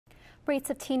Rates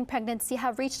of teen pregnancy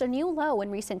have reached a new low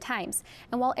in recent times,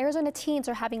 and while Arizona teens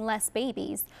are having less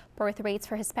babies, birth rates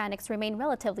for Hispanics remain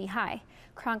relatively high.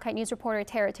 Cronkite News reporter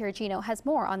Terregino has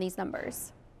more on these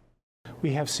numbers.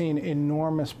 We have seen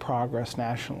enormous progress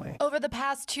nationally. Over the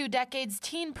past 2 decades,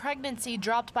 teen pregnancy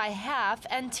dropped by half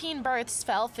and teen births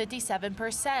fell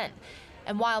 57%.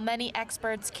 And while many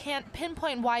experts can't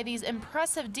pinpoint why these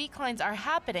impressive declines are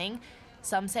happening,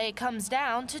 some say it comes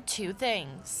down to 2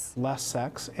 things: less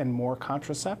sex and more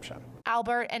contraception.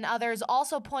 Albert and others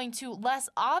also point to less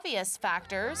obvious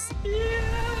factors.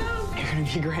 You're gonna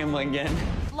be grandma again.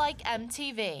 Like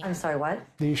MTV. I'm sorry, what?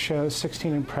 These shows,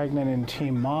 16 and Pregnant and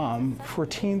Teen Mom, for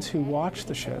teens who watch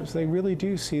the shows, they really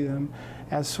do see them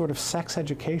as sort of sex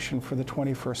education for the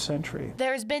 21st century.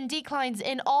 There's been declines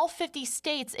in all 50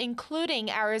 states,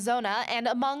 including Arizona, and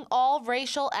among all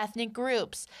racial ethnic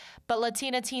groups. But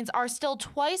Latina teens are still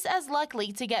twice as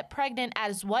likely to get pregnant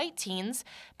as white teens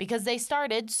because they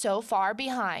started so far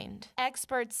behind.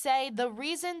 Experts say the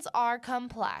reasons are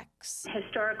complex.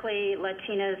 Historically,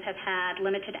 Latinas have had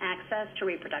limited access to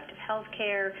reproductive health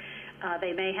care.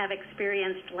 They may have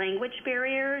experienced language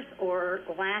barriers or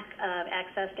lack of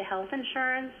access to health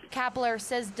insurance. Kapler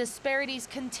says disparities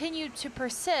continue to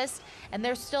persist, and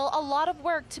there's still a lot of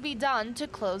work to be done to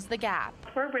close the gap.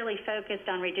 We're really focused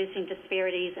on reducing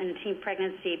disparities in teen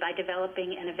pregnancy by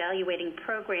developing and evaluating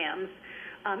programs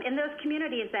in those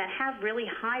communities that have really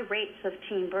high rates of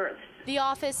teen births. The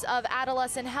Office of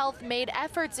Adolescent Health made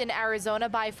efforts in Arizona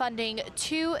by funding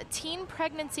 2 teen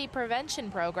pregnancy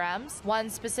prevention programs, one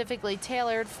specifically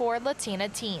tailored for Latina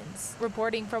teens.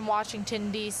 Reporting from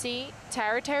Washington, D.C.,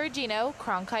 Terregino,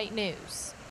 Cronkite News.